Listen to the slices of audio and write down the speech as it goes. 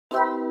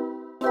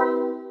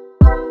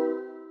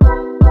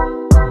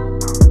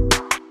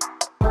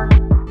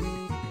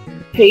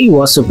Hey,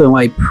 what's up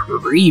my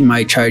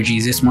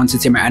charges? It's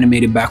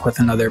MnstrTamerAnimated back with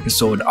another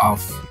episode of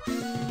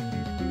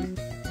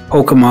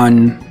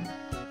Pokemon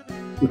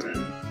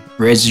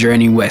Red's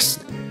Journey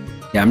West.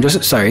 Yeah, I'm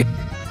just sorry.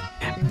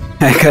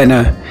 I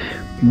kinda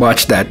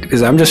watched that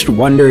because I'm just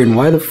wondering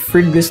why the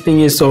frig this thing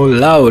is so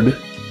loud,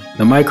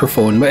 the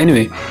microphone. But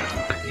anyway,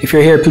 if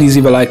you're here, please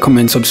leave a like,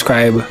 comment,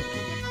 subscribe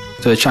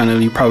to the channel.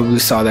 You probably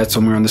saw that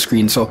somewhere on the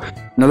screen. So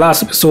in the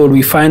last episode,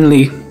 we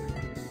finally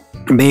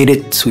made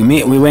it.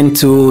 We went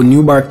to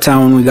New Bark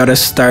Town. We got a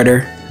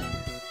starter,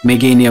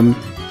 Meganium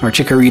or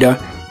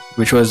Chikorita,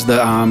 which was the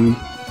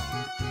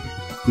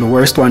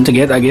worst one to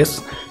get, I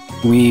guess.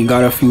 We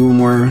got a few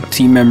more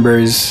team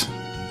members.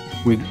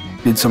 We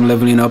did some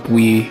leveling up.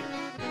 We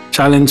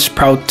challenged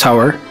Sprout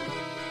Tower.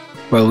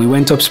 Well, we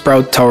went up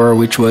Sprout Tower,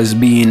 which was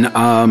being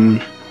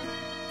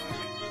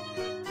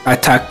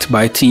attacked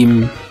by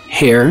Team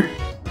Hair,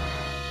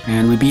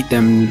 and we beat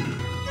them.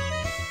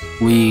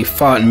 We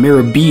fought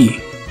Mirror B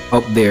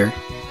up there.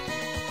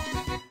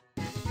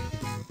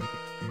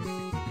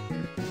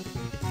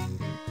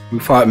 We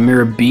fought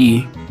Mirror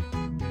B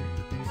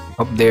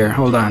up there.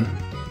 Hold on.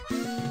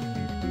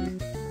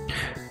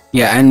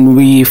 Yeah, and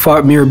we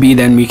fought Mirror B,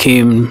 then we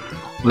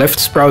left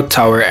Sprout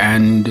Tower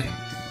and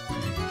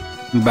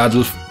we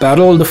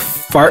battled the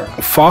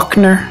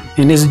Faulkner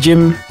in his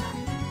gym.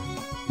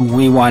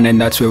 We won, and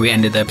that's where we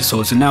ended the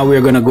episode. So now we're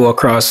gonna go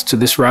across to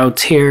this route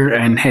here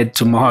and head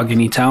to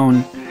Mahogany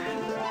Town,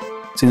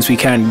 since we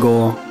can't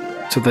go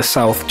to the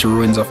south to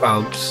Ruins of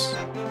Alps.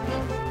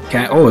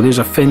 Oh, there's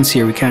a fence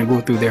here. We can't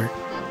go through there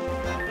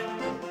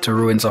to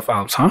Ruins of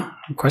Alps, huh?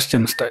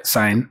 Question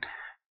sign.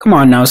 Come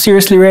on now,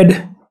 seriously,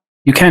 Red?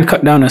 You can't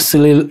cut down a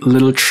silly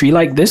little tree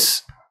like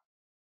this?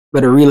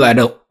 Let a real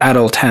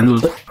adult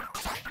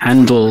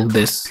handle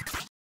this.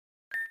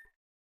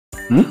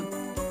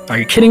 Are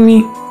you kidding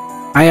me?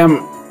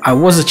 I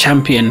was a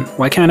champion.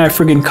 Why can't I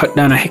friggin' cut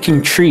down a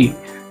hecking tree?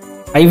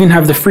 I even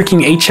have the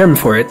freaking HM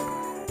for it.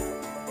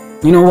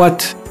 You know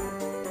what?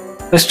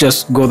 Let's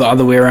just go the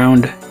other way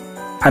around.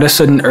 Had a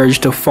sudden urge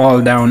to fall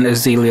down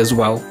Azalea as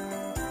well.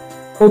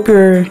 Hope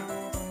your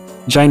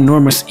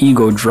ginormous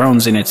ego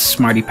drowns in its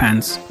smarty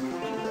pants.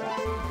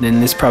 Then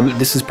this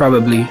is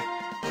probably,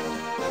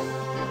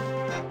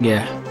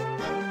 yeah,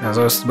 as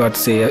I was about to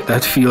say,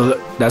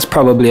 that's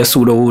probably a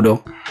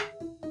pseudo-udo.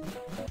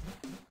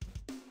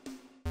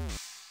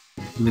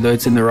 Even though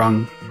it's in the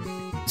wrong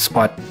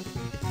spot.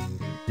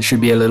 It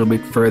should be a little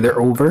bit further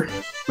over.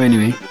 But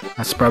anyway,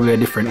 that's probably a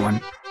different one.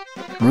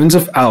 Ruins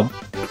of Alp,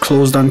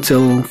 closed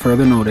until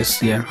further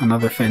notice. Yeah,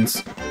 another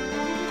fence.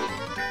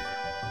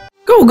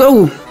 Go,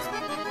 go!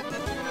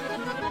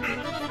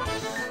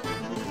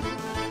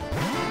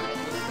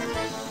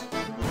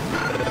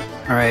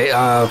 Alright,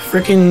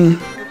 freaking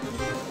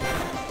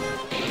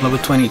level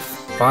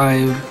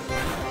 25.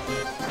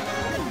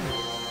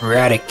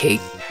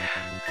 Eradicate.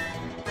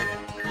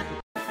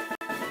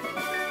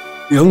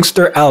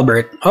 Youngster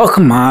Albert. Oh,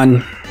 come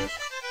on.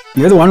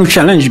 You're the one who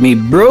challenged me,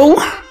 bro.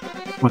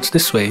 What's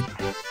this way?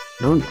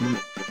 Don't.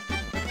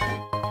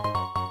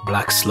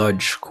 Black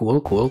sludge.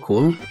 Cool, cool,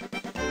 cool.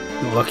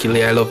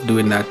 Luckily, I love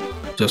doing that.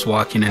 Just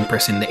walking and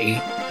pressing the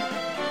A.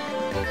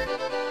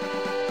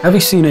 Have you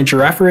seen a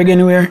giraffe rig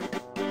anywhere?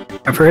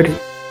 I've heard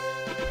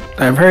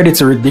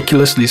it's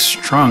ridiculously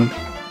strong.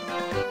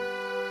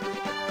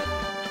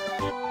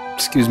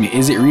 Excuse me,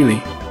 is it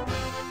really?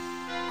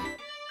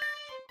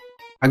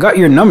 I got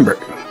your number.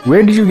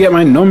 Where did you get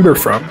my number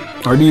from?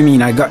 Or do you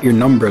mean I got your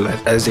number,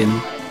 as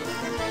in...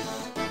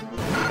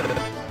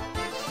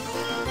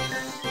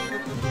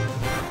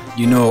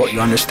 you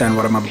understand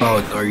what I'm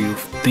about, or you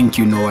think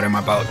you know what I'm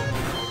about.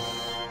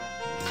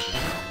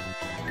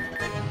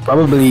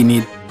 Probably I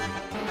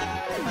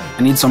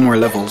need some more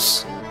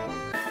levels.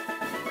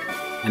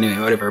 Anyway,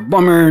 whatever.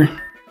 Bummer.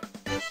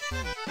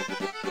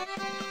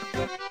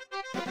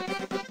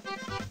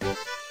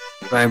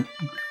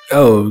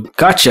 Oh,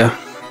 gotcha.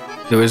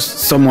 There was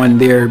someone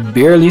there,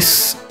 barely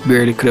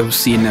could have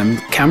seen them.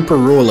 Camper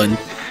Roland,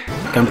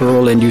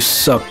 you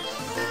suck.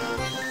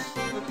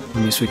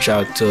 Let me switch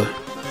out to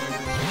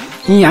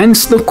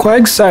Yance the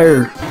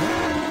Quagsire.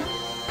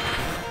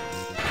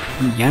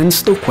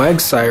 Yance the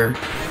Quagsire.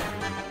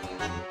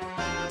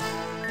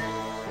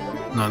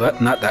 No,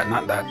 not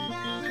that.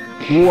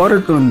 Water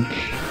gun.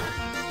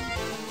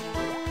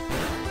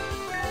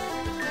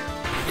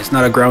 It's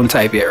not a ground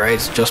type yet, right?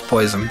 It's just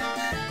poison.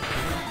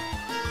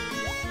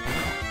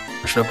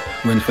 I should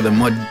have went for the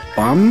mud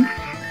bomb.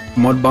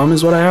 Mud bomb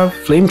is what I have.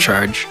 Flame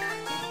charge.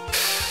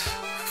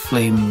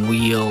 Flame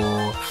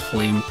wheel.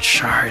 Flame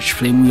charge.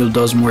 Flame wheel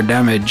does more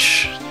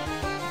damage.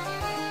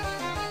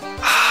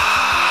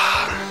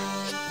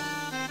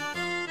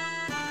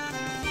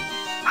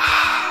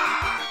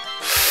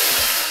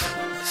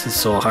 This is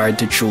so hard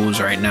to choose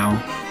right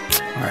now.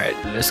 Alright,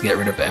 let's get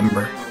rid of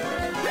Ember.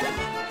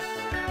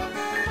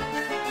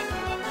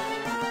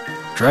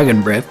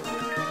 Dragon Breath.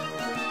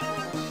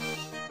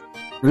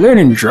 We're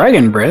learning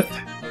Dragon Breath.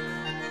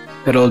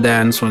 Petal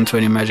Dance,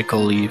 120 Magical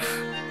Leaf.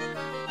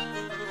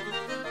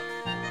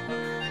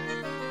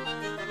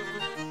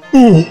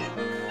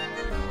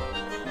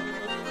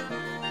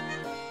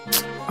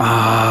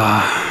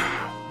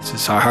 This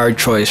is a hard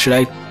choice. Should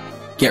I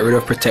get rid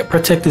of Protect?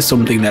 Protect is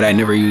something that I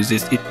never use.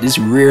 It is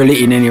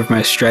rarely in any of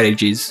my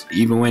strategies,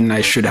 even when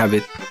I should have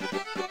it.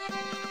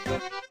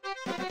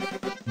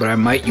 But I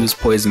might use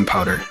Poison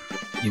Powder,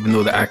 even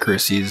though the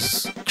accuracy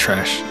is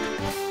trash.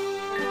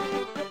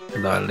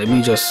 Let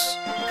me just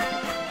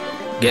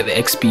get the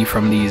XP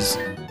from these.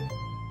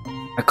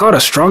 I caught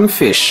a strong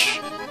fish.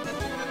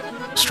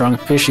 Strong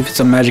fish. If it's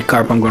a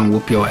Magikarp, I'm gonna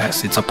whoop your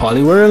ass. It's a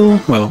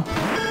Poliwhirl? Well,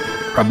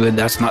 probably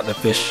that's not the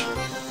fish.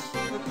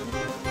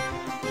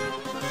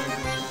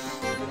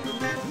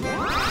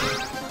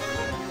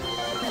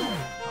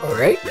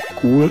 Alright,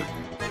 cool.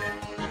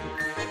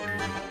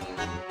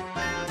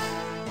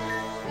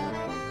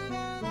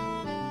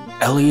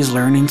 Ellie's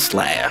learning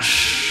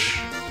Slash.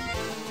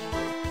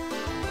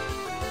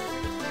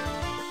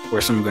 Of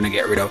course, I'm gonna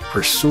get rid of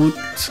Pursuit.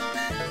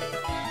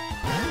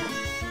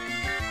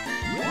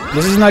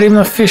 This is not even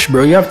a fish,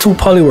 bro. You have 2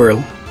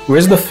 Poliwhirl.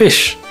 Where's the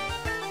fish?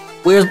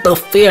 Where's the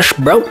fish,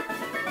 bro?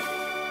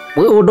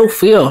 Where's the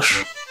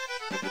fish?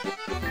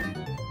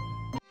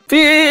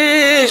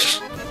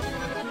 Fish!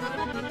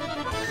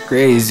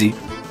 Crazy.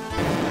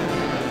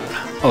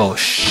 Oh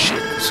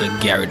shit, it's a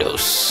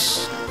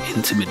Gyarados.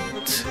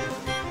 Intimate.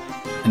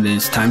 And then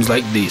it's times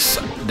like this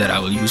that I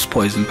will use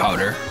Poison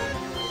Powder.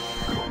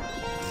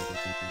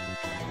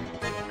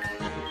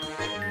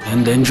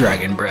 And then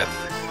Dragon Breath.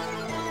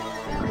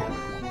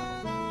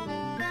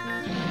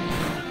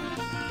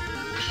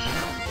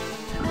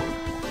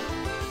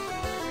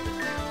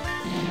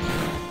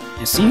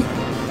 You see?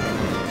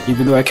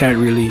 Even though I can't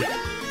really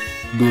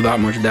do that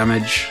much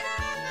damage.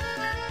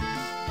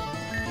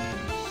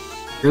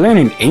 You're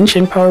learning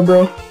Ancient Power,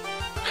 bro?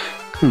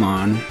 Come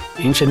on.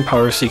 Ancient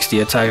Power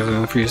 60 attacks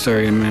on the prehistor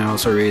and may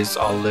also raise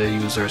all the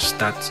user's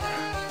stats.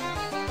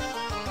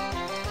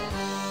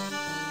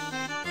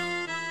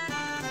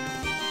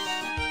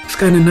 It's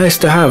kinda nice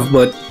to have,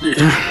 but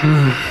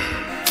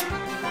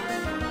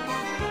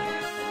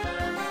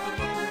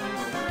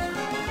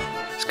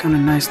it's kinda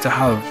nice to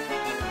have.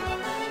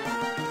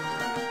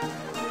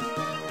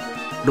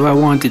 Do I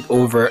want it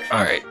over?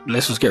 Alright,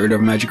 let's just get rid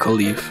of Magical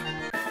Leaf.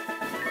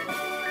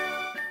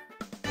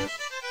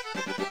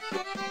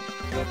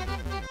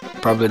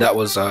 Probably that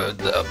was a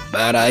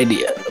bad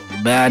idea.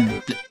 Bad.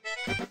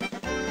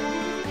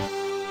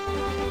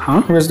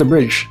 Huh? Where's the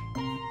bridge?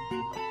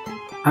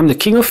 I'm the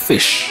king of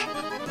fish.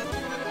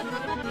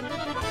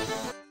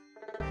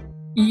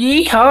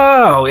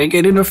 Yeehaw! We're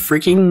getting a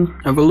freaking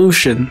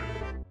evolution.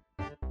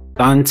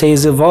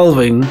 Dante's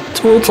evolving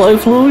to a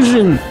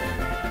Typhlosion.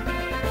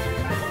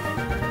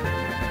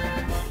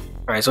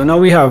 Alright, so now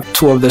we have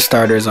 2 of the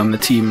starters on the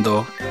team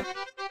though.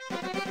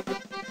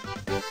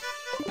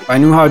 I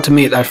knew how to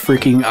make that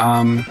freaking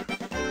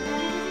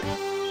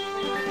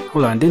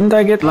hold on, didn't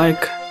I get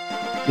like,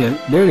 yeah,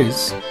 there it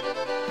is.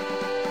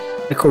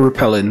 Echo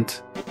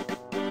Repellent.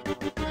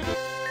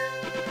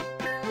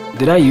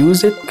 Did I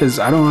use it? Because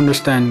I don't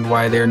understand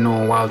why there are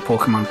no wild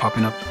Pokemon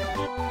popping up.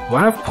 Do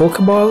I have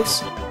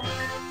Pokeballs?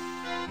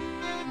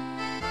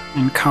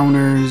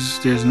 Encounters,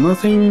 there's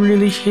nothing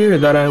really here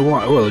that I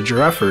want. Well,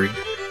 Girafarig.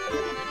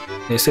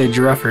 They say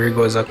Girafarig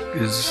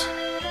is...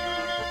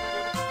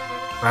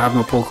 I have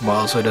no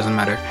Pokeball, so it doesn't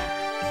matter.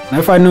 Now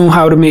if I knew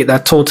how to make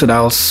that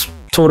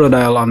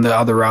Totodile on the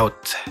other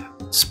route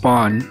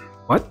spawn...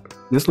 What?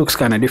 This looks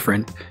kind of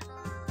different.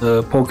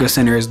 The Poke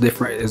Center is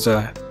different. Is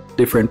a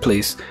different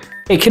place.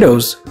 Hey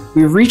kiddos,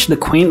 we've reached the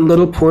quaint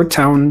little port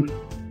town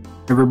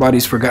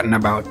everybody's forgotten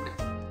about.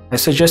 I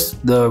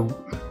suggest we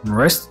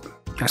rest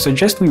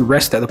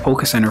at the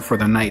Poke Center for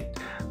the night.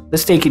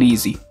 Let's take it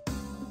easy.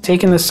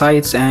 Take in the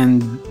sights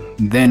and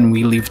then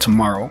we leave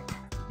tomorrow.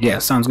 Yeah,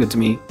 sounds good to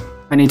me.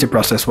 I need to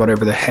process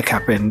whatever the heck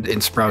happened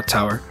in Sprout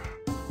Tower.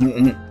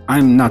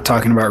 I'm not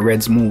talking about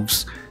Red's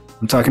moves.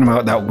 I'm talking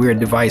about that weird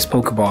device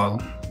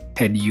Pokeball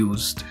Head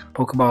used.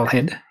 Pokeball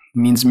Head? It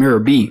means Mirror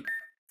B.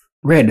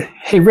 Red.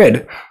 Hey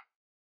Red.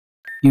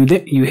 You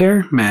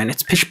here? Man,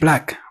 it's pitch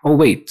black. Oh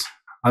wait.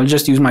 I'll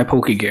just use my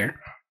Pokegear.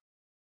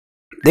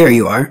 There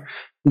you are.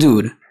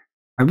 Dude,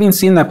 I've been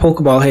seeing that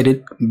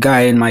Pokeball-headed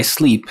guy in my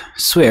sleep.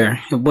 Swear,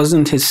 it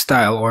wasn't his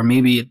style, or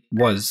maybe it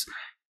was.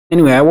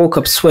 Anyway, I woke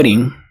up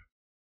sweating.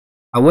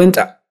 I went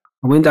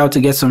out to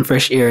get some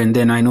fresh air and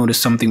then I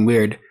noticed something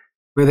weird.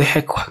 Where the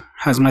heck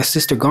has my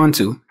sister gone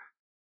to?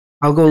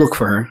 I'll go look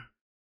for her.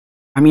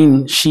 I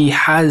mean, she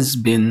has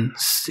been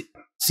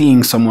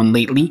seeing someone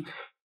lately,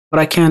 but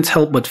I can't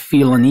help but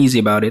feel uneasy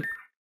about it.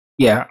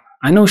 Yeah,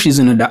 I know she's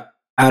an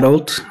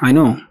adult, I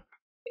know.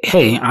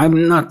 Hey,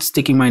 I'm not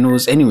sticking my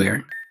nose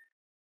anywhere.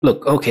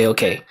 Look,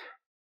 okay.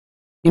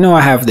 You know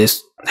I have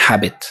this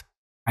habit.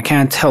 I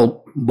can't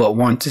help but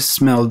want to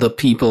smell the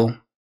people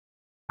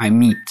I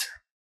meet.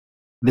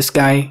 This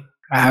guy,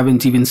 I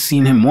haven't even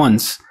seen him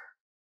once.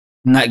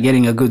 Not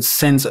getting a good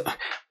sense of...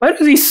 Why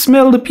does he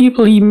smell the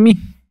people he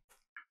meets?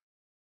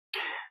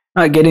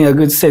 Not getting a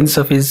good sense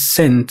of his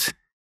scent.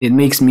 It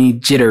makes me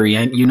jittery,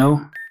 and you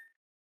know?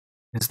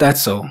 Is that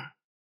so?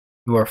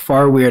 You are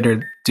far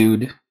weirder,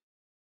 dude.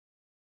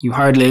 You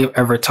hardly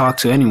ever talk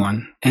to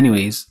anyone.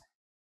 Anyways,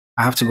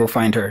 I have to go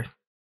find her.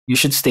 You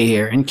should stay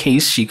here. In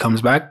case she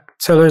comes back,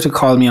 tell her to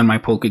call me on my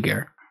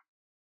Pokegear.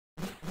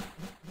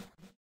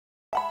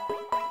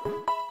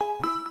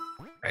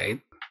 Right.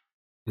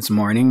 It's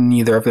morning.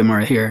 Neither of them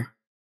are here.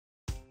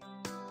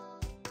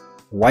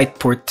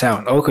 Whiteport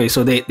Town. Okay,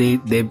 so they've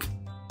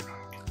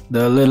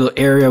the little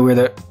area where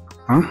the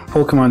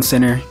Pokemon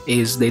Center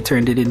is, they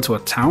turned it into a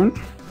town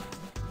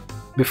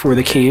before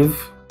the cave.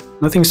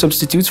 Nothing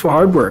substitutes for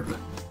hard work.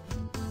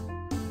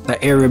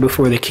 The area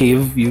before the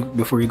cave,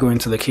 before you go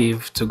into the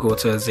cave to go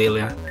to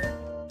Azalea.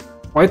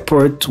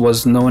 Whiteport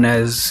was known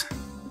as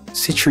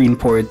Citrine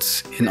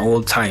Port in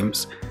old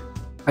times.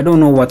 I don't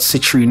know what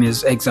Citrine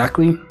is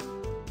exactly,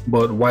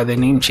 but why the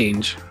name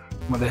change?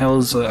 What the hell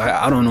is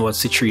I don't know what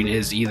Citrine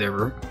is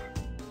either.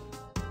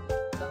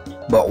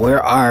 But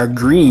where are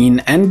Green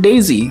and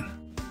Daisy?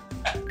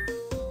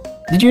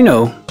 Did you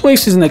know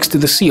places next to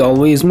the sea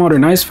always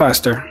modernize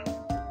faster?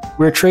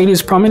 Where trade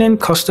is prominent,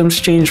 customs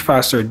change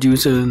faster due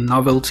to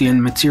novelty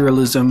and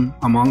materialism,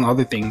 among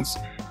other things.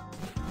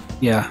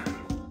 Yeah,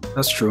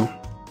 that's true.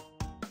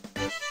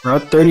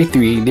 Route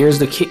 33, there's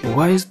the kid.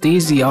 Why is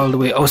Daisy all the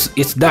way? Oh,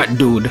 it's that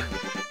dude.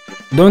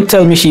 Don't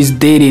tell me she's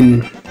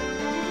dating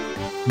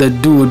the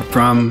dude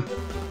from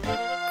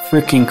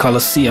freaking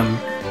Colosseum.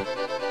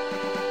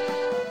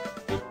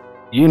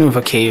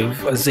 Unova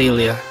Cave,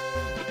 Azalea.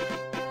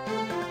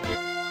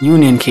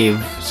 Union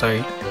Cave,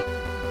 sorry.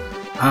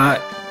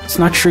 It's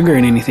not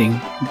triggering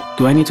anything.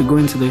 Do I need to go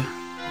into the...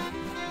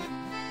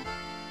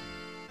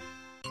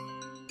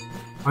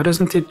 Why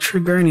doesn't it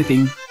trigger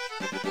anything?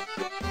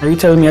 Are you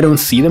telling me I don't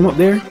see them up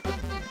there?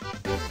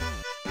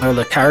 Or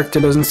the character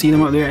doesn't see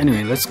them up there?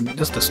 Anyway, let's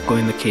just go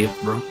in the cave,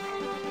 bro.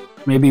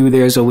 Maybe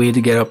there's a way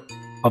to get up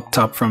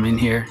top from in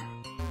here.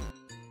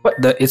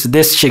 What the? It's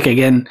this chick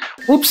again.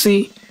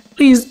 Whoopsie.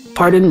 Please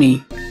pardon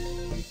me.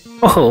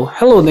 Oh,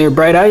 hello there,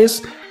 Bright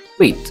Eyes.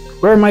 Wait,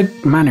 where are my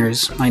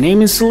manners? My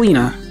name is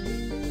Selena.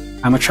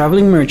 I'm a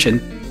traveling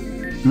merchant.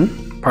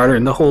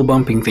 Pardon the whole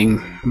bumping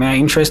thing. May I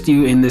interest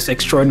you in this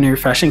extraordinary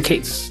fashion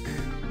case?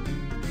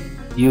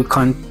 You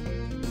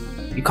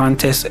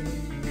contest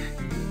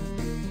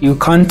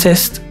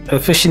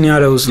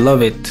aficionados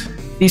love it.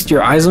 Feast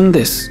your eyes on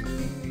this.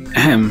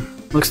 Ahem.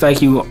 Looks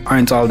like you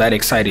aren't all that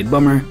excited.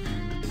 Bummer.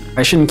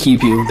 I shouldn't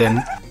keep you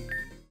then.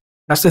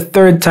 That's the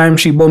third time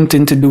she bumped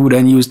into dude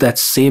and used that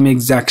same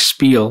exact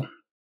spiel.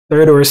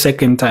 Third or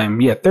second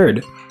time? Yeah,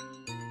 third.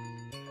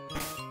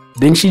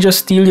 Didn't she just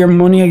steal your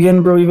money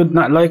again, bro? Even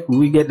not like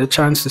we get the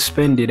chance to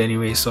spend it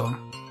anyway, so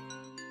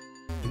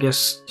I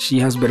guess she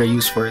has better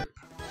use for it.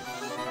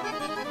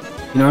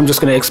 You know, I'm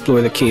just gonna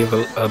explore the cave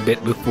a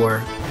bit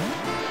before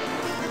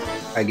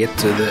I get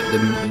to the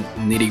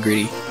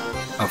nitty-gritty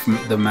of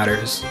the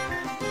matters.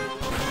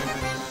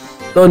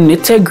 The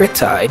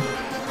nitty-gritty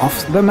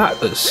of the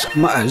matters.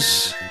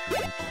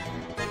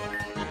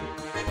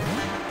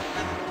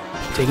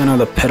 Take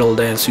another pedal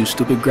dance, you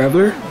stupid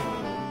graveler.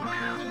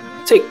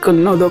 Take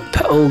another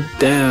pedal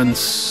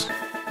dance.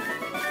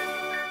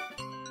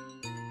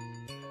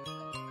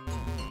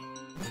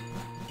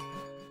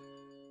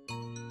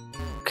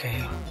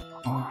 Okay.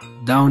 Oh,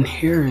 down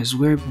here is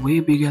way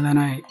bigger than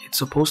it's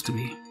supposed to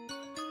be.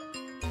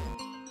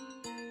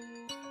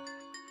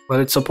 Well,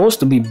 it's supposed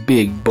to be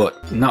big,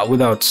 but not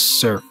without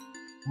surf.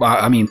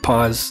 I mean,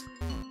 pause.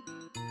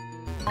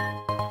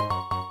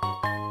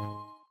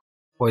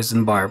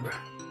 Poison barb.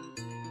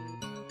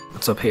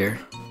 What's up here?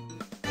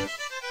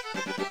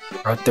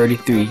 Route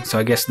 33, so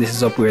I guess this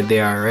is up where they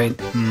are, right?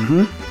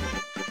 And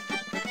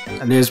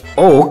there's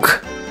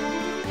Oak.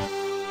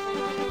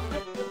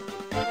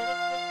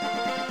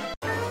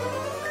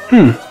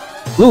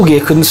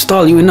 Lugia couldn't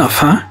stall you enough,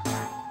 huh?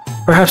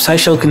 Perhaps I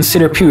shall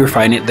consider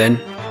purifying it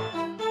then.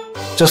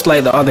 Just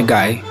like the other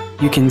guy,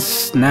 you can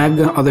snag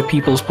other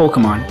people's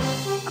Pokemon.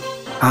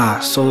 Ah,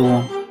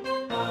 so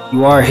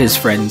you are his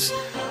friends.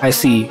 I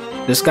see.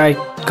 This guy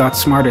got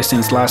smarter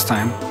since last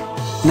time.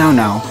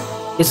 Now,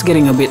 it's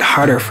getting a bit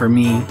harder for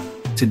me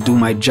to do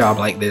my job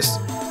like this.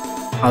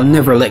 I'll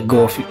never let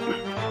go of you.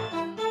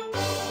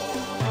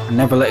 I'll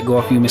never let go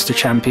of you, Mr.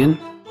 Champion.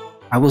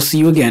 I will see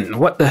you again.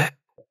 What the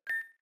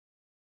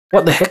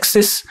heck's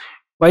this?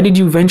 Why did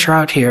you venture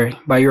out here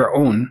by your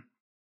own?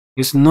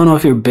 It's none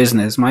of your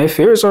business. My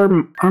affairs are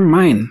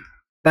mine.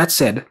 That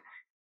said,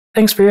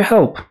 thanks for your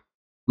help.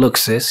 Look,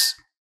 sis.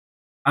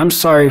 I'm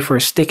sorry for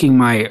sticking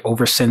my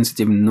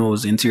oversensitive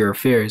nose into your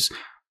affairs,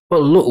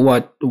 but look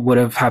what would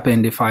have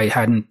happened if I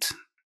hadn't,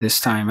 this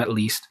time at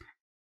least.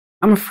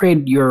 I'm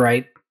afraid you're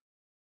right.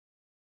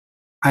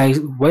 I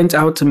went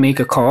out to make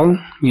a call,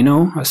 you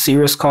know, a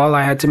serious call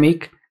I had to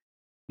make.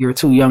 You're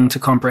too young to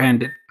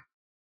comprehend it.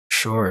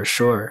 Sure.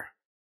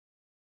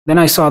 Then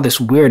I saw this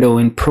weirdo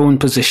in prone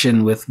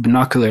position with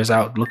binoculars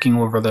out looking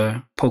over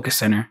the Poke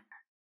Center.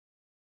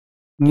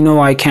 You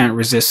know I can't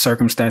resist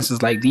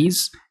circumstances like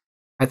these.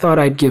 I thought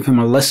I'd give him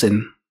a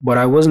lesson, but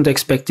I wasn't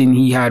expecting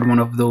he had one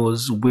of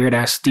those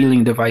weird-ass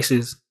stealing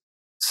devices.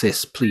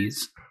 Sis,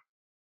 please.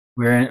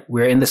 We're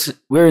in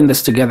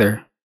this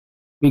together.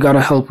 We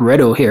gotta help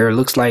Redo here.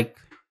 Looks like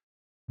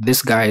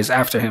this guy is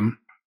after him.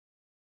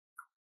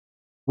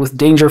 with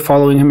danger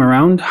following him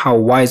around, how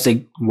wise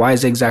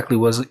exactly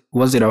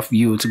was it of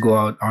you to go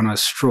out on a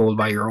stroll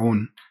by your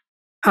own?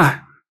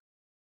 Ah,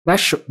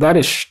 that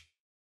is.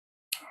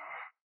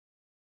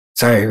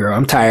 Sorry, girl,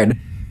 I'm tired.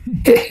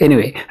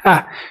 Anyway,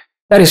 that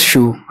is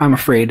true, I'm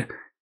afraid.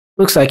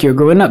 Looks like you're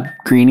growing up,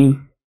 Greenie.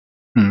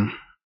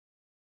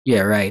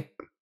 Yeah, right.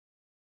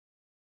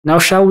 Now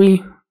shall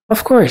we?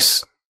 Of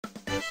course.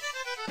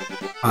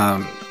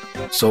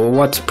 So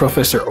what's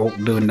Professor Oak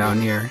doing down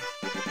here?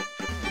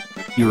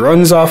 He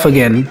runs off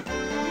again.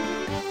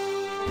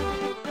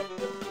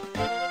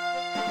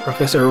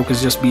 Professor Oak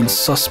is just being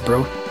sus,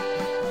 bro.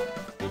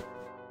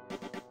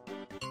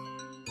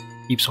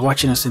 Keeps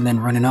watching us and then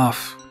running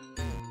off.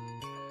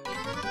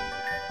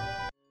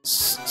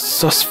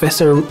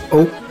 Professor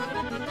Oak?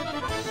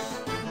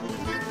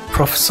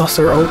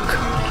 Professor Oak?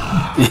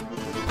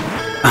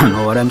 I don't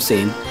know what I'm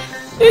saying.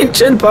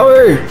 Ancient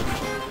power!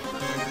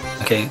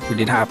 Okay, we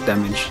did half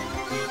damage.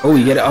 Oh,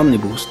 we get an Omni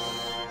boost.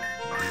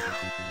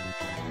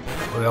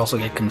 We also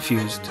get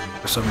confused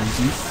for some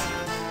reason.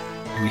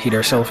 We hit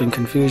ourselves in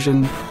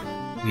confusion.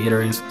 We hit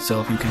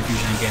ourselves in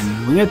confusion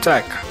again. Wing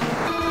attack!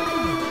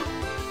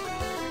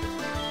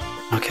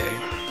 Okay.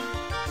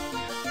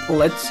 Well,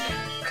 let's...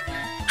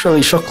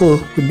 Actually,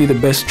 Shuckle would be the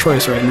best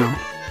choice right now.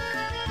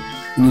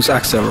 Use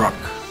Axel Rock.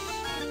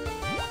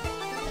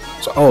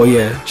 So, oh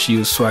yeah, she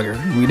used Swagger.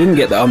 We didn't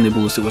get the Omni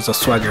boost, it was a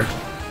Swagger.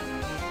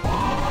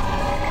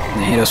 And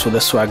they hit us with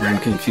a Swagger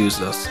and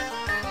confused us.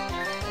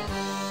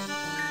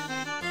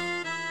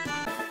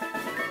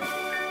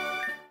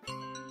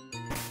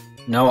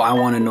 Now I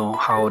want to know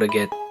how to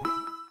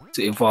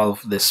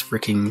evolve this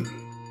freaking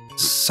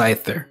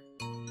Scyther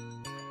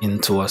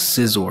into a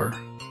Scizor.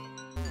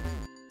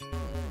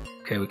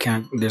 Okay, we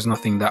can't, there's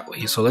nothing that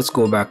way, so let's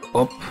go back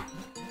up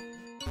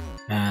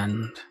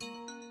and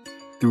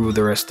through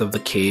the rest of the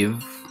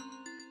cave.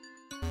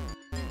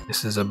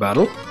 This is a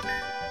battle.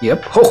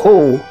 Yep. Ho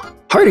ho!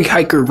 Hardy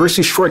Hiker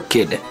versus Short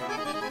Kid.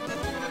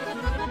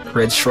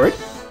 Red's short?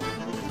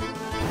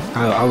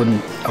 I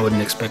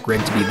wouldn't expect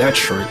Red to be that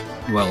short.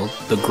 Well,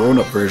 the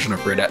grown-up version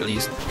of Red at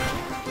least.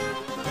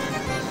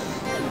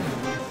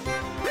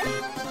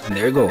 And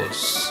there it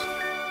goes.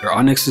 Your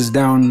Onyx is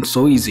down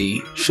so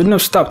easy. Shouldn't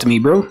have stopped me,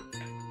 bro.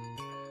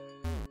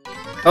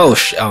 Oh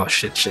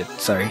shit,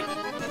 sorry.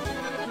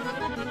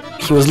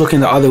 He was looking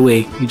the other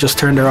way. He just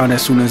turned around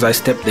as soon as I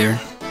stepped there.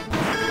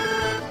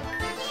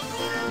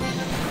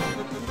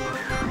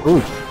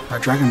 Ooh,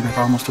 that Dragon Breath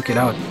almost took it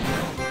out.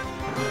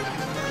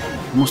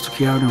 Almost took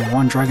it out in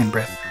one Dragon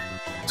Breath.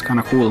 It's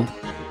kinda cool.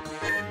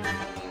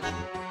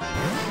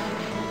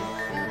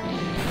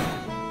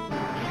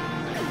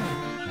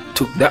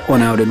 Took that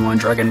one out in one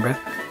Dragon Breath.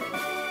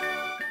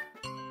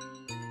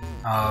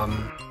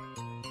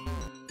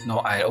 No,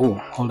 oh,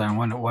 hold on.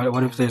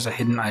 What if there's a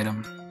hidden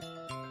item?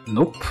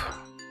 Nope.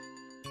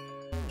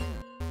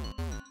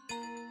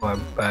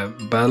 I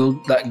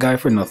battled that guy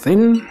for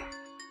nothing.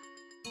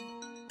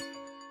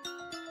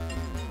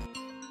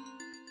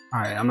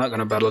 Alright, I'm not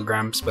gonna battle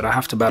Gramps, but I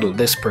have to battle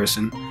this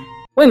person.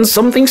 When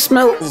something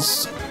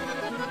smells!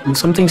 When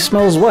something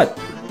smells what?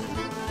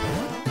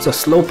 It's a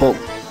Slowpoke.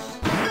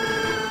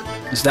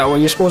 Is that what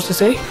you're supposed to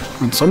say?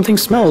 When something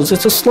smells,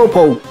 it's a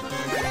Slowpoke.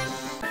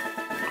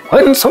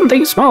 When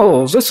something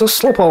smells, it's a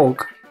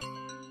Slowpoke.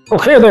 Oh,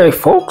 hey there,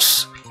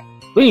 folks.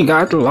 We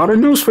got a lot of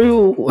news for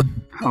you.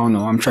 Oh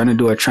no, I'm trying to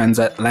do a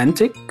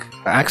transatlantic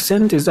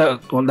accent. Is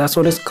that, well, that's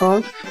what it's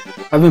called?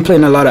 I've been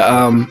playing a lot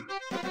of,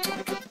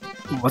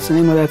 what's the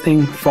name of that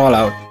thing?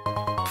 Fallout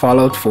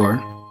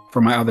 4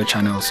 for my other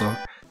channel, so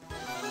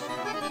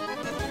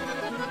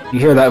you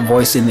hear that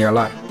voice in there a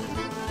lot.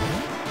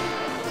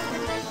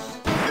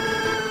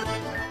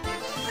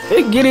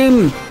 Hey, get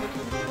him!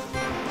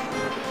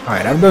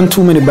 Alright, I've done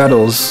too many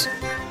battles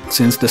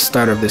since the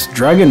start of this.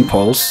 Dragon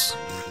Pulse.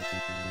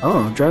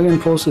 Oh, Dragon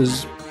Pulse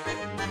is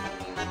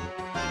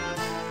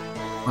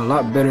a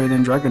lot better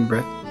than Dragon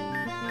Breath.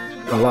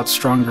 A lot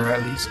stronger,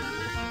 at least.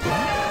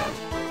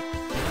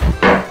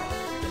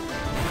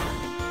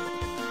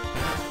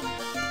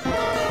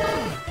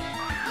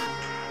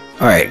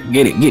 Alright,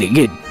 get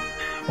it.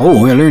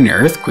 Oh, we're learning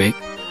Earthquake.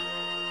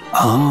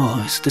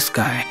 Oh, it's this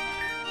guy.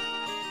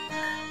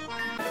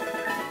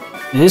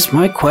 Is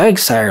my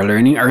Quagsire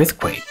learning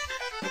Earthquake?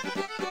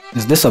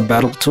 Is this a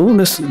battle tool,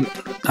 this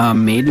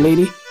maid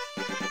lady?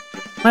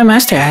 My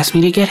master asked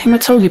me to get him a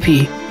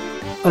Togepi,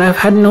 but I've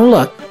had no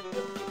luck.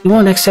 He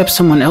won't accept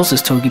someone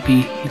else's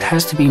Togepi. It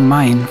has to be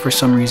mine for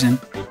some reason.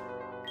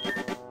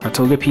 Are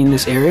Togepi in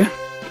this area?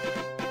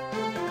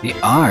 They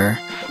are,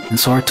 and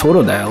so are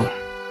Totodile.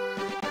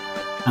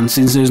 And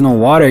since there's no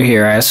water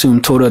here, I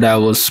assume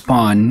Totodile will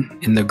spawn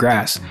in the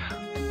grass.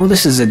 Oh,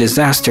 this is a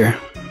disaster.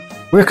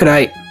 Where could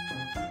I...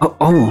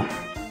 Oh,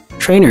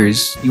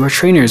 trainers. You are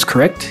trainers,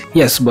 correct?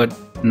 Yes, but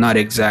not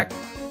exact.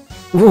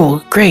 Whoa,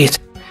 great.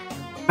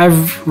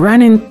 I've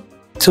ran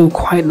into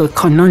quite a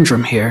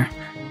conundrum here.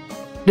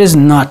 It is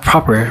not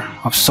proper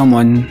of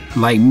someone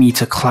like me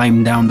to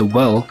climb down the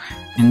well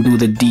and do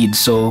the deed,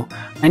 so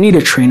I need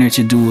a trainer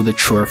to do the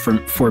chore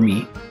for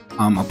me.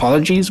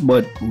 apologies,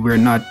 but we're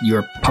not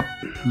your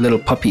little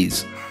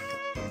puppies.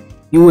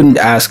 You wouldn't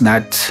ask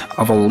that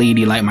of a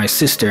lady like my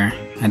sister,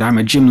 and I'm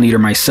a gym leader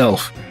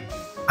myself.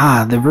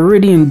 Ah, the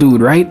Viridian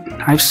dude, right?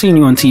 I've seen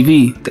you on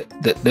TV.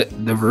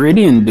 The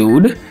Viridian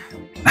dude?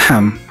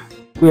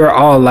 We are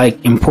all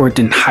like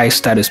important high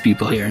status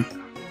people here.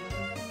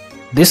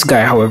 This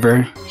guy,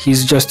 however,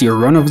 he's just your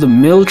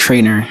run-of-the-mill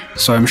trainer,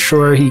 so I'm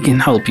sure he can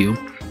help you.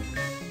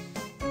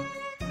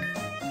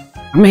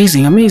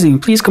 Amazing, amazing,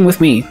 please come with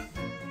me.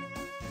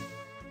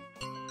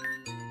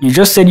 You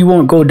just said you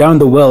won't go down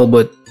the well,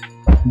 but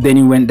then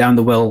you went down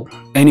the well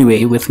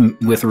anyway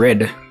with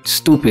Red.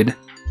 Stupid.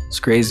 It's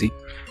crazy.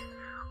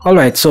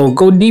 Alright, so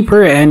go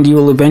deeper and you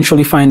will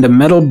eventually find a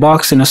metal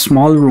box in a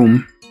small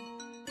room.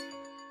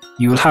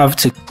 You will have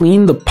to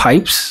clean the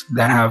pipes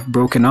that have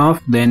broken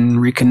off, then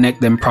reconnect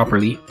them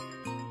properly.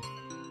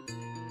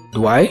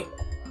 Do I?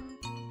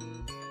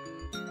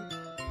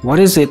 What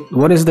is it?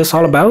 What is this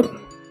all about?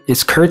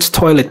 It's Kurt's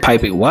toilet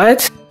piping.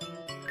 What?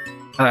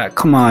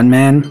 Come on,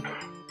 man.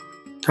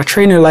 A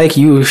trainer like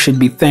you should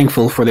be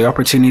thankful for the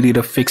opportunity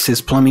to fix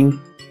his plumbing.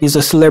 He's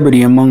a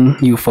celebrity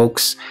among you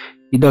folks.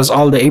 He does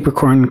all the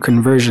apricorn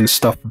conversion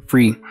stuff for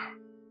free.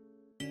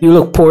 You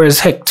look poor as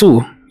heck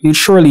too. You'd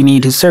surely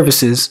need his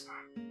services.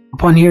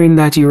 Upon hearing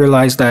that, you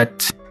realize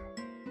that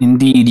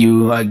indeed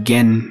you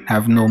again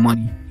have no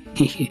money.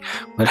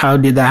 But how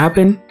did that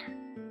happen?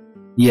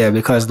 Yeah,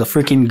 because the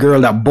freaking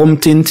girl that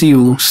bumped into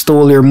you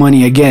stole your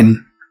money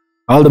again.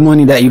 All the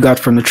money that you got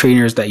from the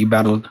trainers that you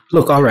battled.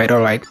 Look,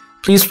 alright.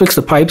 Please fix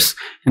the pipes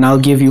and I'll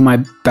give you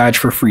my badge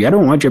for free. I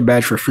don't want your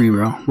badge for free,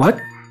 bro. What?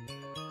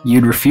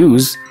 You'd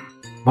refuse?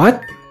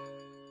 What?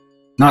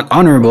 Not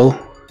honorable.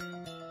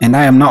 And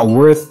I am not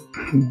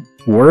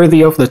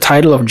worthy of the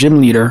title of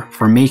gym leader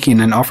for making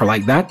an offer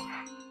like that?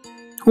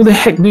 Who the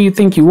heck do you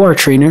think you are,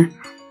 trainer?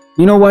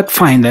 You know what?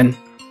 Fine then.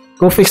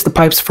 Go fix the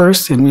pipes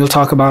first and we'll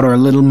talk about our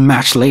little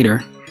match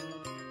later.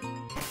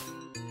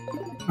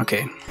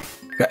 Okay.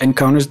 Got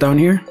encounters down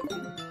here.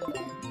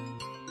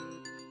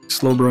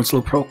 Slow burn,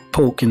 slow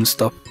poke and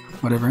stuff.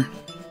 Whatever.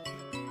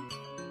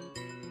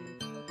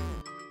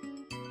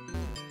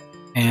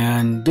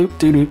 And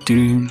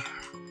hidden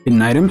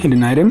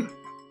item.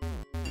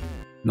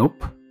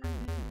 Nope.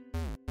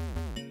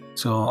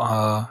 So,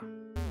 I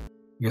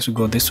guess we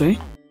go this way.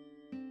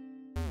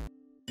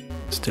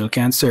 Still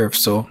can't serve,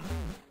 so.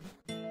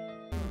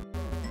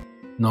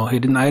 No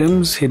hidden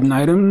items.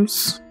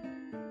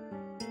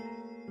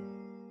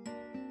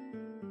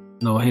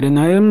 No hidden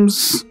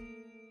items.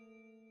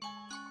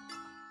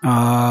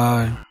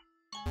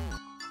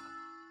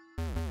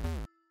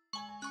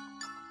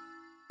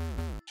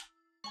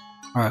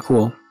 Alright,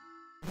 cool.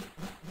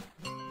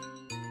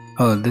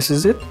 Oh, this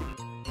is it?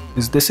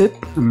 Is this it?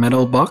 A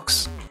metal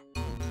box?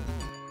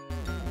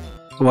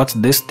 So what's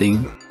this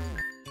thing?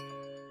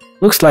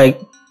 Looks like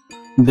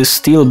this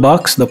steel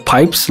box, the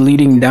pipes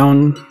leading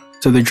down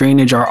to the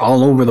drainage are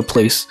all over the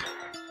place.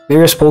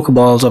 Various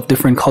Pokeballs of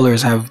different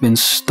colors have been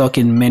stuck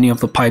in many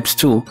of the pipes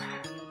too.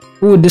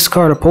 Who would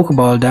discard a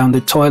Pokeball down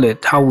the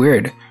toilet? How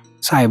weird.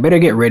 So I better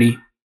get ready.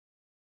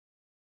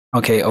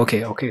 Okay.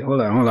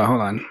 Hold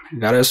on.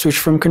 Gotta switch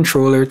from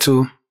controller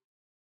to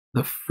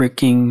the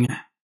freaking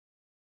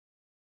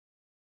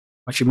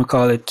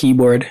whatchamacallit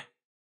keyboard.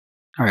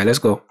 Alright, let's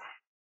go.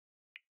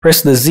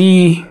 Press the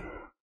Z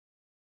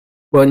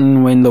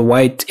button when the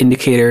white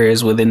indicator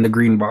is within the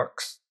green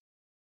box.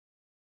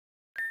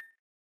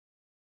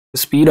 The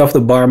speed of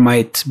the bar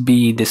might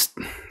be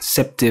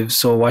deceptive,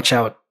 so watch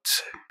out.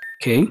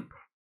 Okay.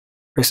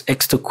 Press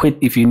X to quit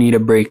if you need a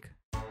break.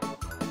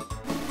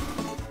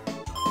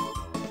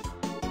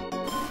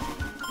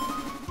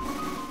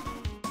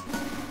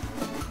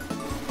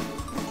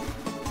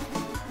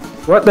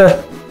 What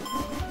the?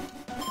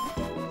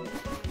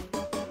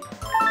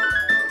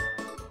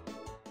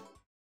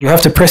 You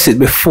have to press it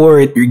before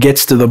it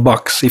gets to the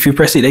box. If you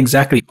press it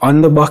exactly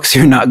on the box,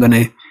 you're not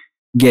gonna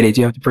get it.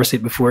 You have to press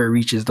it before it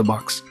reaches the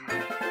box.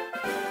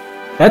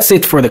 That's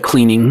it for the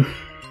cleaning.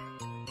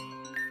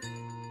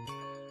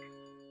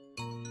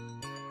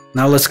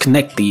 Now let's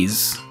connect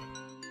these.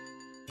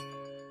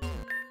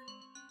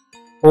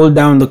 Hold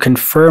down the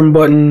confirm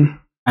button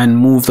and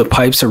move the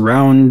pipes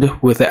around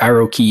with the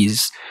arrow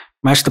keys.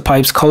 Match the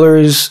pipes'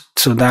 colors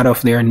to that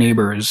of their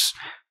neighbors.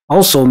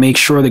 Also, make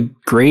sure the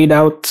grayed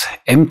out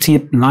empty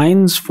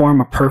lines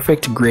form a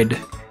perfect grid.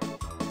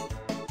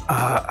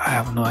 I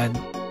have no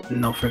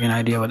freaking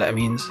idea what that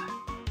means.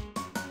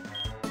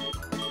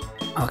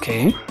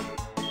 Okay.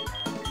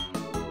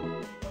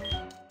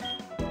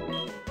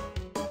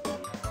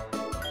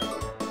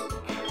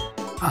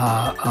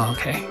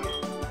 Okay.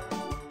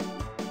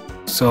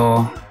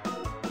 So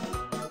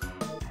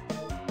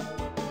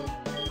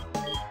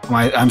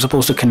I'm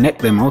supposed to connect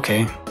them,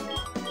 okay.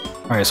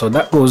 Alright, so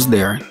that goes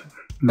there.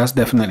 That's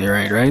definitely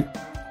right?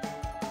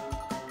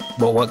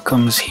 But what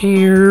comes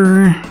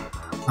here?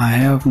 I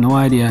have no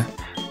idea.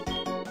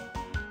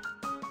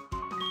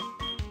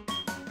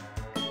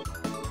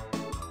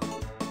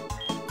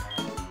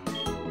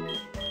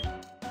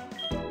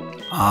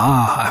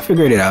 Ah, I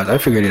figured it out. I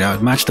figured it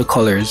out. Match the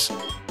colors.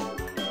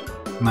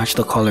 Match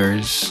the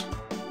colors.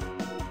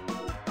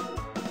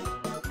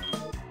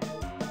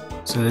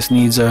 So this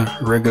needs a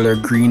regular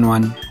green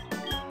one,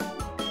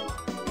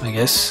 I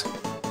guess.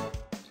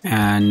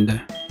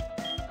 And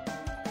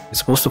it's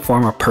supposed to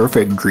form a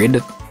perfect grid.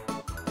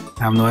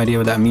 I have no idea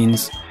what that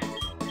means.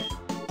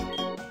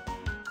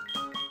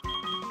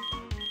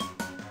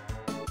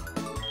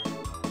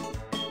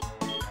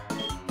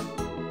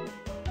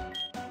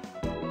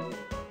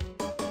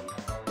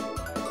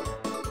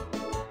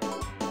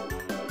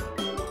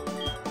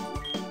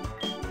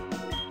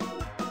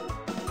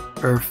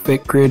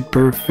 Perfect grid,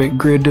 perfect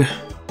grid.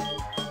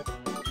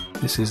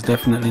 This is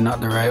definitely not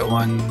the right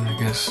one, I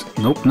guess.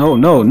 Nope, no,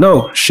 no,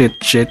 no!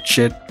 Shit, shit,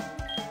 shit.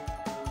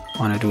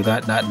 Wanna do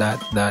that.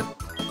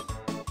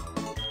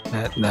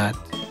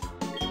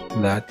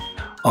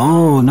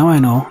 Oh, now I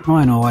know. Now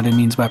I know what it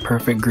means by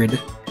perfect grid.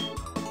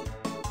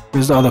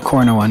 Where's the other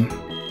corner one?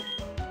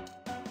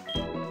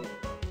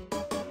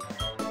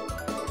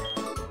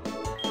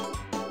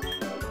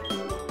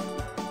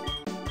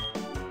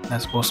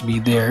 That's supposed to be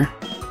there.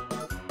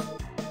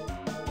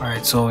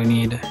 Alright, so we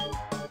need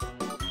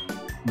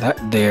that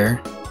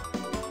there.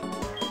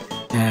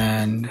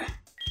 And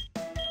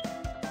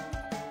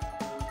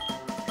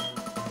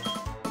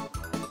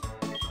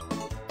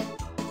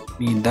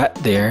need that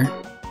there.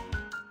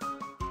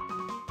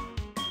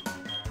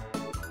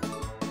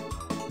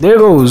 There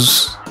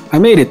goes. I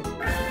made it.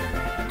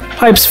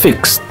 Pipes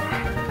fixed.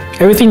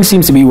 Everything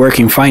seems to be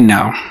working fine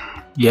now.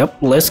 Yep,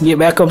 let's get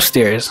back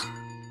upstairs.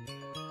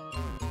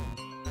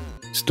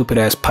 Stupid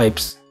ass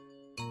pipes.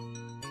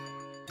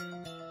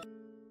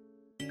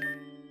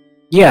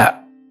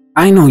 Yeah,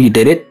 I know you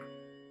did it.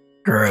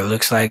 Girl,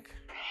 looks like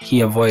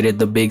he avoided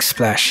the big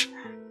splash.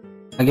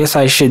 I guess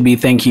I should be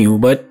thanking you,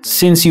 but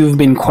since you've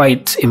been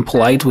quite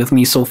impolite with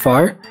me so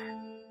far,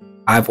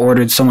 I've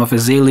ordered some of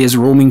Azalea's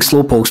roaming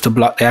slowpokes to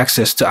block the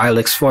access to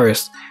Ilex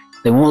Forest.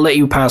 They won't let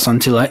you pass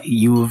until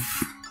you've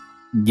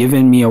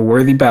given me a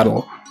worthy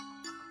battle.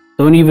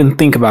 Don't even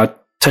think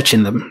about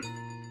touching them.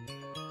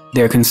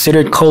 They're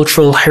considered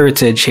cultural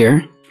heritage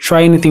here.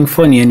 Try anything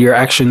funny and your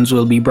actions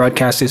will be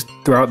broadcasted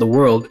throughout the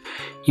world.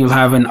 You'll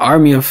have an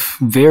army of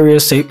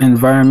various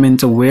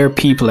environment-aware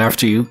people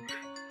after you.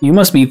 You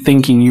must be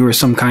thinking you are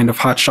some kind of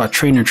hotshot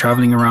trainer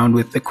traveling around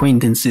with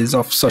acquaintances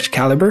of such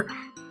caliber.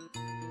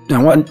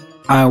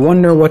 I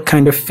wonder what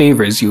kind of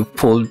favors you've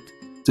pulled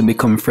to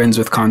become friends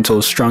with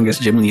Kanto's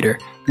strongest gym leader.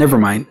 Never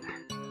mind.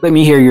 Let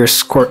me hear you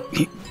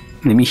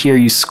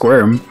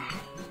squirm.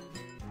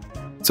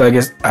 So I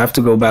guess I have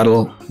to go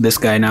battle this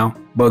guy now,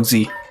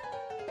 Bugsy.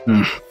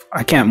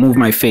 I can't move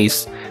my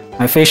face.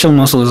 My facial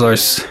muscles are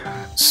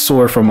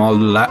sore from all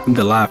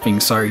the laughing.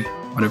 Sorry,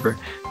 whatever.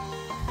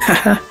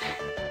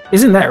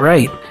 Isn't that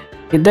right?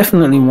 It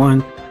definitely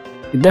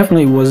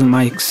wasn't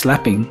my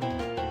slapping.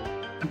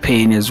 The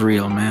pain is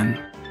real, man.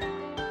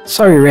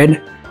 Sorry,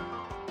 Red.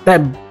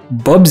 That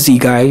Bugsy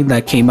guy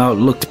that came out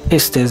looked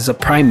pissed as a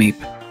primate.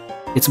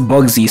 It's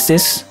Bugsy,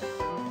 sis.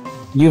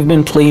 You've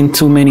been playing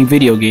too many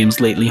video games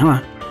lately,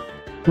 huh?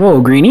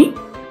 Whoa, Greenie?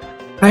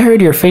 I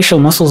heard your facial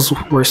muscles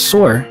were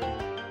sore.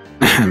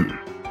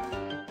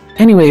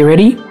 Anyway,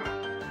 ready?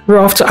 We're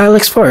off to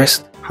Ilex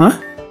Forest, huh?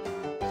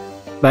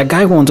 That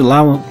guy won't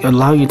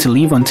allow you to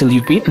leave until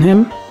you've beaten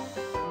him?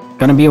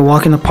 Gonna be a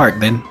walk in the park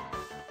then.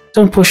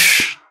 Don't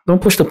push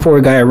the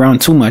poor guy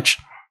around too much.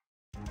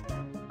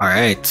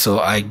 Alright, so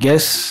I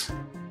guess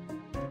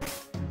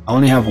I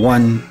only have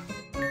one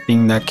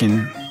thing that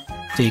can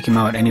take him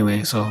out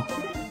anyway, so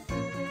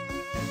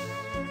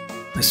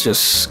let's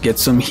just get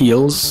some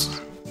heals.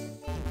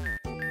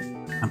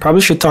 I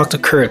probably should talk to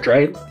Kurt,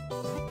 right?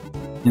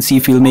 And see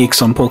if he'll make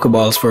some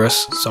Pokeballs for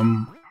us.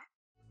 Some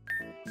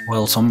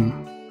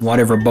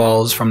whatever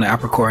balls from the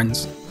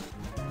apricorns.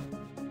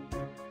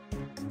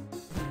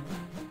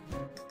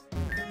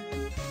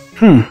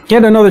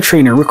 Yet another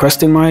trainer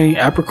requesting my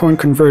apricorn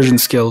conversion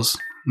skills.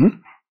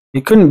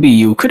 It couldn't be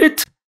you, could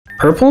it?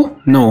 Purple?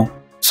 No.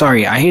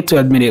 Sorry, I hate to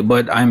admit it,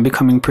 but I'm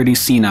becoming pretty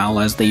senile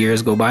as the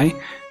years go by.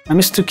 I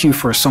mistook you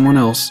for someone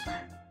else.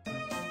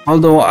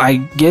 Although I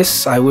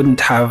guess I wouldn't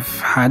have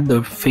had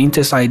the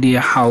faintest idea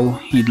how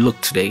he'd look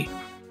today.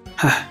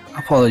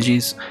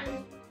 Apologies.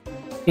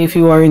 If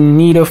you are in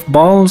need of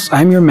balls,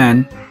 I'm your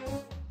man.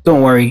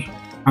 Don't worry,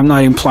 I'm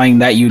not implying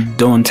that you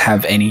don't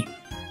have any.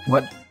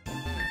 What?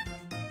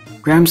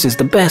 Gramps is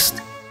the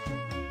best.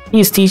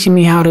 He's teaching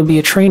me how to be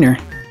a trainer.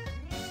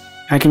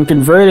 I can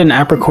convert an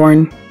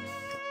apricorn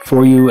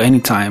for you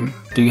anytime.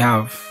 Do you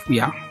have...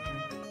 yeah.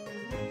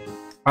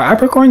 Are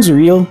apricorns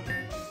real?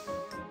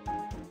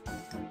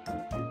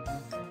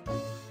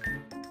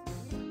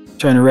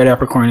 Turn a red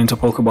apricorn into a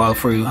Pokeball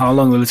for you. How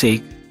long will it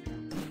take?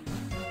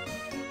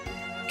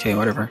 Okay,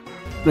 whatever.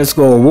 Let's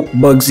go whoop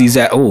Bugsy's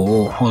at...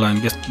 Oh, hold on.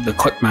 Get the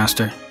Cut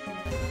Master.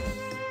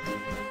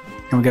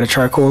 Can we get a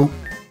charcoal?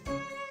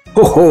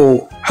 Ho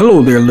ho!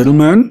 Hello there, little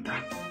man.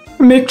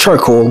 I make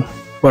charcoal,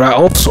 but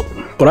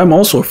I'm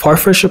also a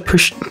Farfetch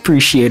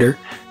appreciator.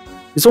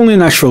 It's only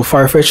natural.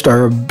 Farfetch'd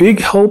are a big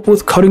help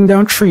with cutting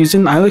down trees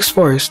in Ilex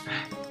Forest.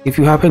 If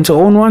you happen to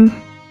own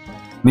one,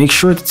 make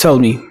sure to tell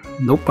me.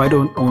 Nope, I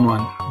don't own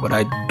one, but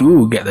I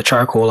do get the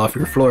charcoal off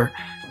your floor.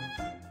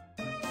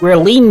 We're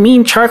lean,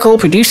 mean charcoal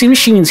producing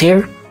machines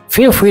here.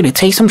 Feel free to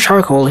take some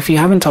charcoal if you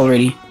haven't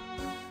already.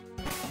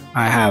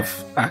 I have,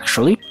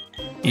 actually.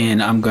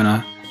 And I'm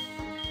gonna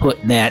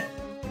put that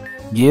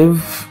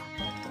give.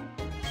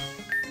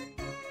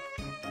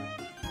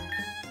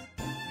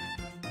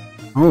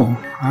 Oh,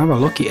 I have a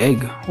lucky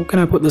egg. Who can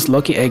I put this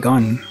lucky egg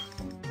on?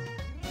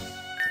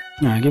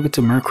 Yeah, give it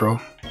to Murkrow.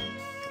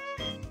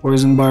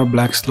 Poison bar,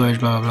 black sludge,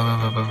 blah blah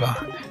blah blah blah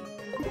blah.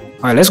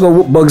 Alright, let's go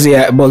whoop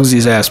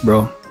Bugsy's ass,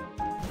 bro.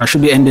 I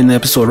should be ending the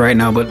episode right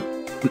now, but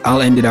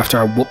I'll end it after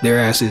I whoop their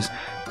asses.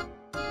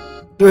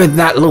 You're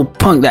that little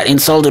punk that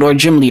insulted our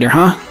gym leader,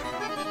 huh?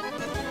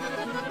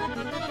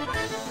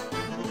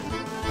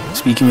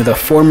 Speaking with a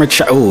former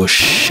oh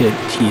shit,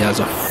 he has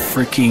a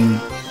freaking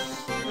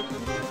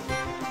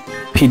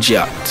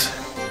Pidgeot.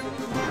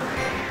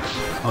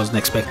 I wasn't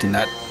expecting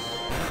that.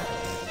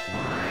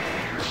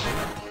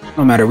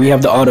 No matter, we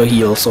have the auto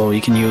heal, so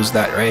we can use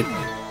that, right?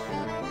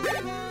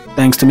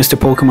 Thanks to Mr.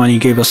 Pokemon, he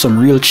gave us some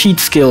real cheat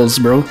skills,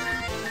 bro.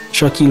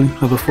 Chucky,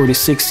 level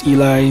 46,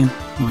 Eli,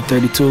 level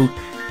 32.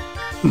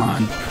 Come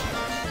on.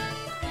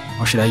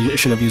 Or should I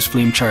should have used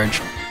Flame Charge?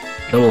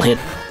 Double hit.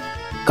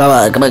 Come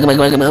on, come on, come on,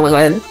 come on, come on,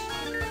 come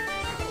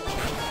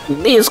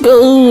on. Let's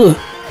go!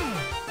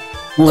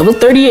 Level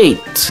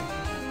 38.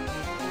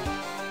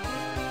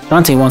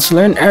 Dante wants to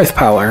learn Earth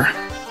Power.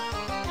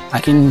 I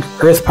can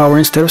Earth Power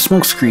instead of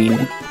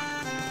Smokescreen.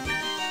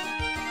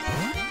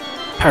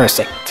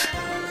 Parasect.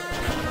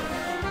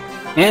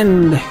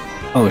 And...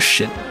 oh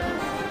shit.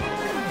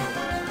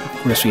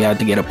 Of course we had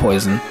to get a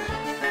poison.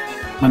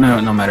 But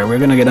no matter, we're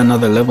gonna get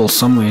another level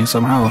some way,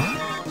 somehow.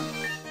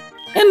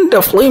 And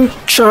a flame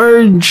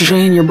charge,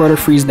 and your brother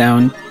freeze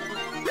down.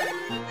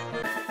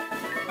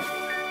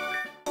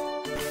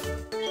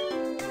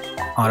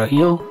 Auto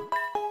heal.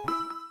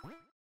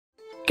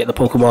 Get the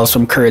Pokeballs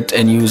from Kurt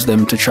and use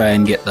them to try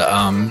and get the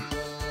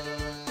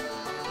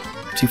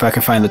see if I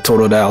can find the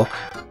Totodile.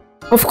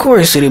 Of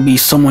course it'll be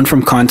someone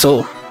from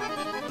Kanto.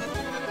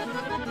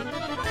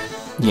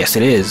 Yes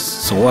it is,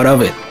 so what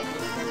of it?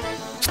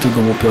 Still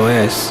gonna whoop your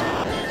ass.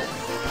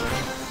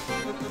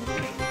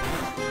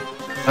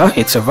 Oh,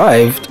 it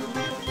survived.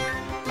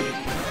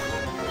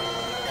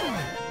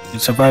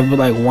 It survived with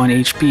like 1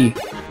 HP.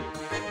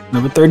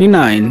 Level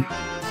 39.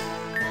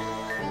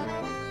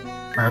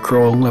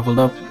 Murkrow leveled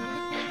up.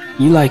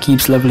 Eli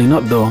keeps leveling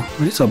up though,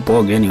 but it's a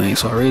bug anyway,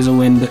 so Razor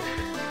Wind.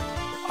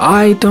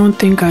 I don't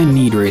think I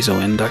need Razor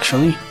Wind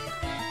actually.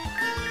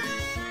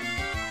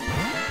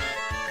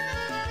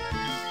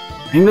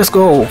 And let's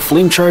go!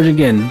 Flame Charge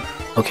again.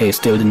 Okay,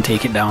 still didn't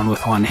take it down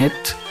with 1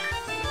 hit.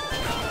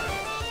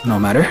 No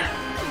matter.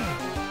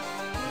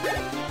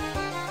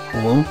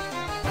 Cool.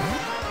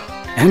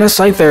 And a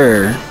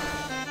Scyther!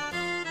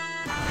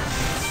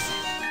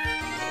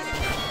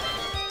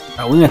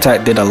 That wing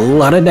attack did a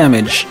lot of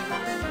damage.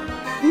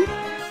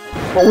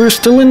 But we're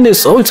still in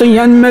this. Oh, it's a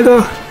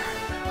Yanmega!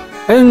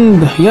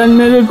 And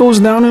Yanmega goes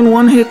down in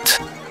 1 hit.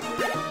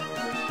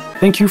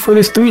 Thank you for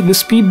the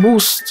speed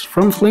boost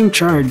from Flame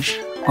Charge.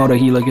 Auto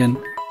heal again.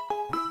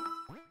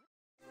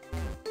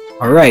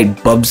 Alright,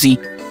 Bubsy.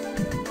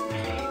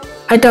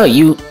 I doubt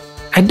you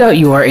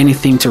are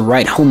anything to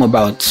write home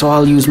about, so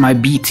I'll use my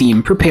B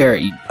team. Prepare.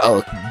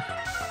 Oh.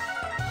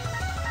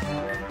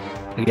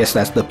 I guess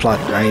that's the plot,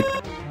 right?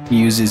 He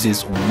uses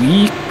his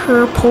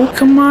weaker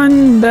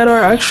Pokemon that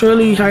are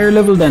actually higher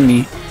level than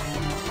me.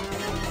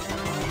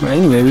 But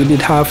anyway, we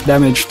did half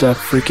damage to that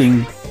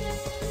freaking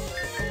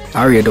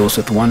Ariados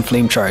with 1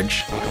 Flame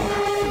Charge.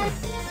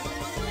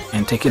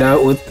 And took it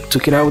out with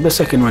the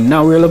second one.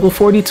 Now we're level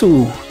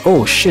 42.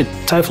 Oh shit,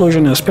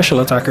 Typhlosion is a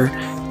special attacker,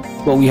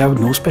 but we have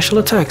no special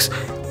attacks.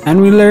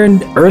 And we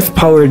learned Earth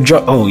Power.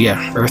 Oh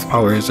yeah, Earth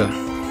Power is a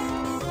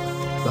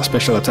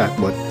special attack,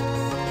 but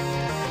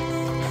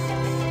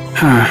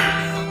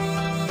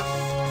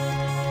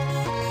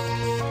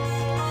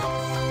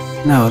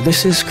now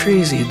this is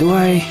crazy. Do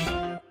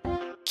I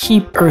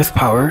keep Earth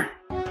Power,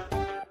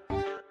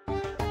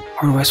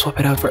 or do I swap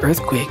it out for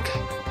Earthquake?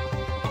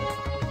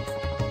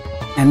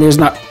 And there's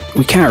not,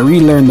 we can't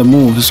relearn the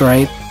moves,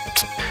 right?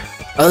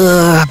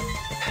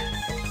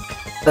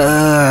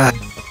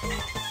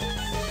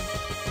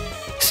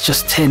 It's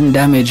just 10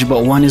 damage,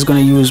 but one is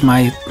gonna use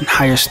my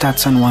higher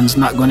stats and one's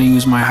not gonna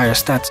use my higher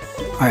stats.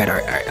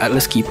 Alright,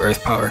 let's keep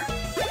Earth Power.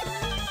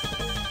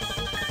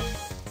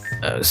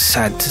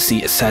 Sad to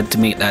see, sad to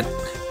make that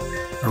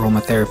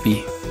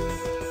aromatherapy.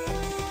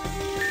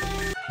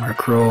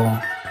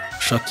 Murkrow,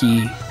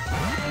 Chucky.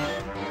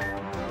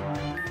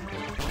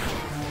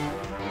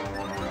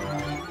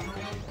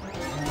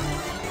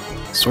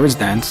 Swords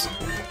Dance.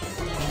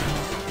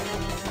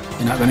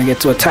 You're not gonna get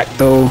to attack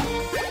though.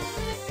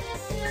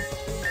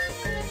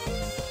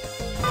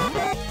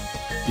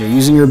 You're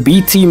using your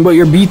B team, but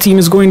your B team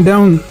is going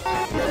down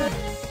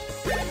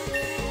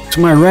to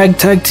my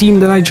ragtag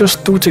team that I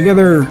just threw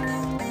together.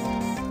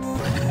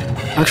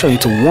 Actually,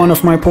 to one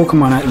of my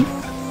Pokemon.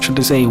 I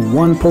should say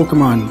one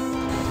Pokemon.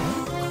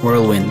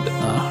 Whirlwind.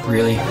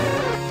 Really?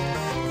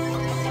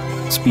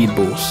 Speed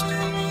boost.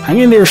 Hang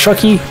in there,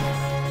 Shucky.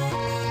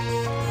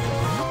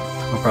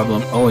 No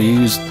problem. Oh, you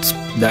used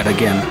that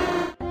again.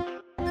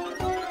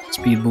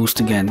 Speed boost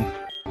again.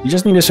 You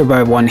just need to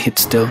survive one hit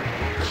still.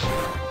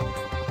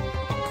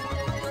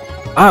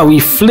 Ah, we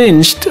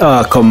flinched.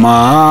 Oh, come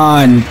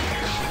on.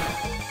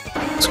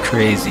 It's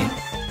crazy.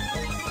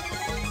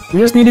 We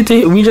just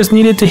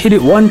needed to hit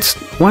it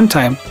one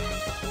time.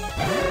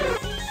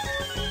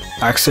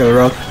 Axel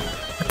Rock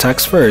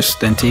attacks first,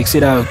 then takes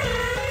it out.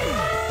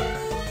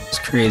 It's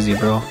crazy,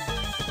 bro.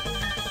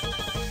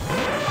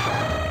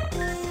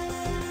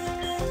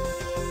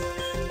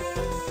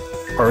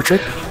 Power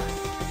trick?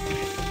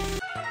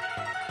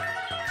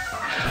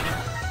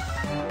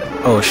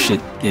 Oh shit,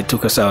 it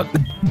took us out.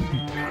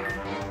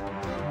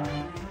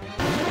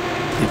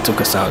 It took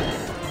us out.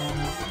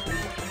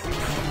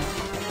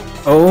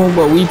 Oh,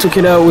 but we took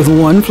it out with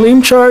one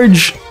flame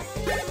charge.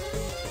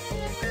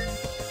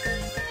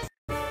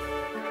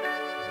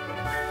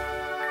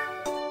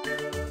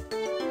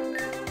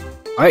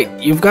 Alright,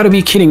 you've got to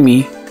be kidding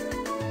me.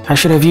 I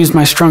should have used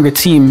my stronger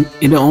team.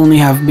 It'd only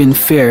have been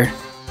fair.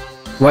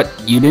 What?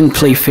 You didn't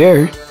play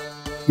fair?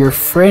 Your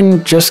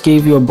friend just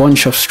gave you a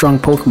bunch of strong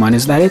Pokemon,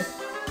 is that it?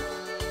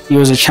 He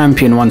was a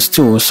champion once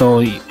too,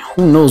 so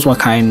who knows what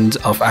kind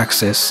of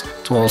access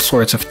to all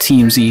sorts of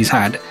teams he's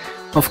had.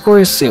 Of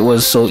course, it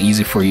was so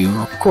easy for you.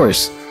 Of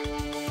course.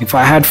 If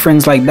I had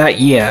friends like that,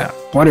 yeah.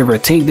 Whatever,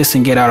 take this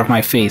and get out of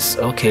my face.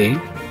 Okay.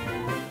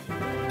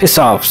 Piss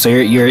off. So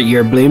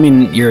you're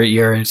blaming,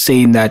 you're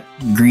saying that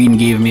Green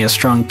gave me a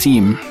strong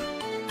team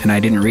and I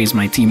didn't raise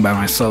my team by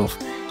myself.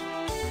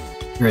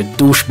 You're a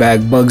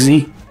douchebag,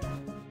 Bugsy.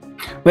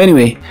 But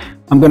anyway,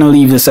 I'm gonna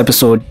leave this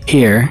episode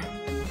here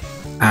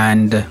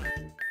and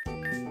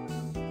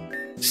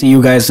see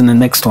you guys in the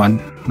next one.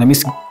 Let me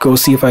go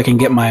see if I can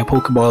get my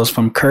Pokeballs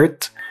from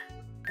Kurt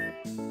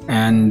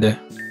and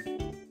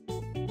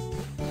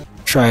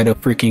try to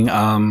freaking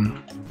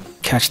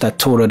catch that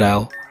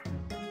Totodile.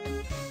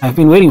 I've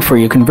been waiting for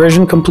you.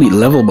 Conversion complete.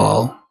 Level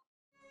ball.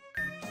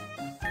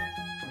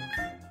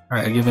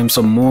 Alright, I'll give him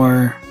some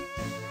more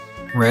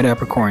red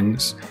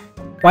apricorns.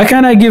 Why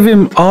can't I give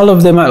him all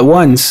of them at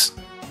once?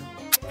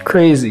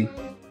 Crazy.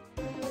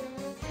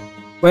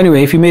 Well,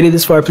 anyway, if you made it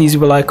this far, please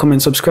leave a like,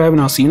 comment, subscribe,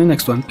 and I'll see you in the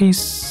next one.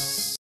 Peace.